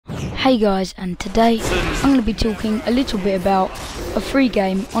Hey guys, and today I'm going to be talking a little bit about a free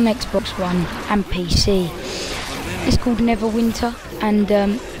game on Xbox One and PC. It's called Neverwinter, and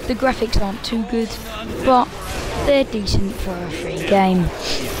the graphics aren't too good, but they're decent for a free game.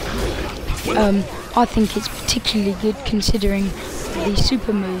 I think it's particularly good considering the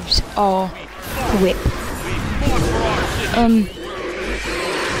super moves are whip.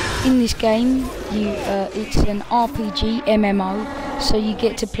 In this game, it's an RPG MMO, so you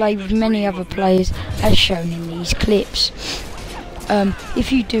get to play with many other players as shown in these clips.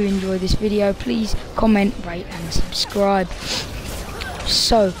 If you do enjoy this video, please comment, rate and subscribe.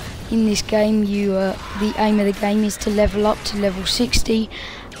 So, in this game, the aim of the game is to level up to level 60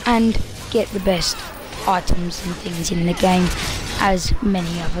 and get the best items and things in the game, as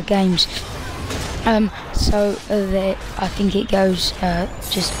many other games. I think it goes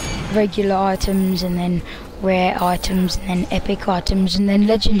just regular items, and then rare items, and then epic items, and then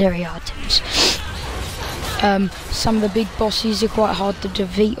legendary items. Some of the big bosses are quite hard to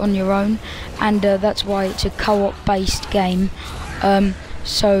defeat on your own, and that's why it's a co-op based game.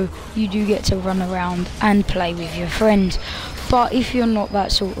 So you do get to run around and play with your friends. But if you're not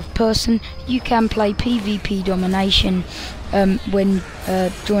that sort of person, you can play PvP domination when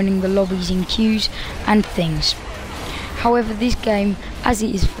joining the lobbies in queues and things. However, this game, as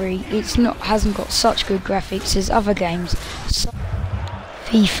it is free, hasn't got such good graphics as other games. So,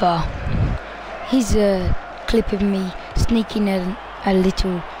 FIFA. Here's a clip of me sneaking a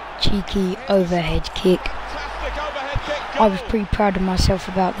little cheeky overhead kick. I was pretty proud of myself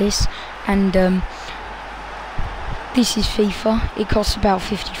about this, and this is FIFA. It costs about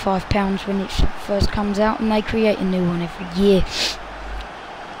 £55 when it first comes out, and they create a new one every year.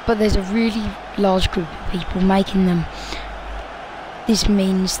 But there's a really large group of people making them. This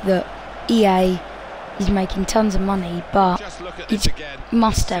means that EA is making tons of money, but it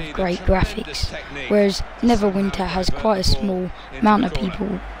must have great graphics, whereas Neverwinter has quite a small amount of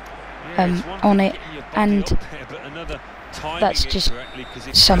people on it, and that's just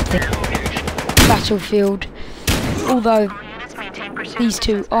something. Battlefield, although these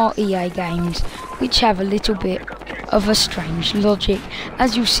two are EA games, which have a little bit of a strange logic,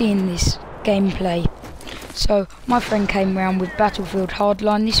 as you'll see in this gameplay. So my friend came round with Battlefield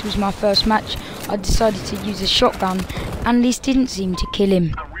Hardline. This was my first match. I decided to use a shotgun, and this didn't seem to kill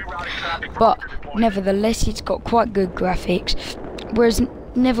him, but nevertheless it's got quite good graphics, whereas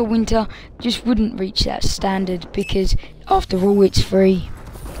Neverwinter just wouldn't reach that standard, because after all it's free.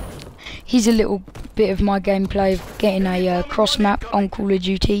 Here's a little bit of my gameplay of getting a cross map on Call of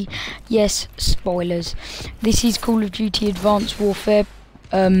Duty. Yes, spoilers. This is Call of Duty Advanced Warfare,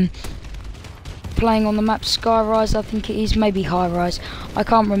 playing on the map Skyrise, I think it is, maybe High-Rise. I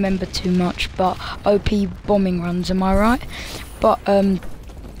can't remember too much, but OP bombing runs, am I right? But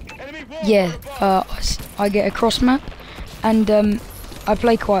yeah, I get a cross map, and I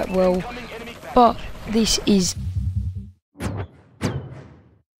play quite well, but this is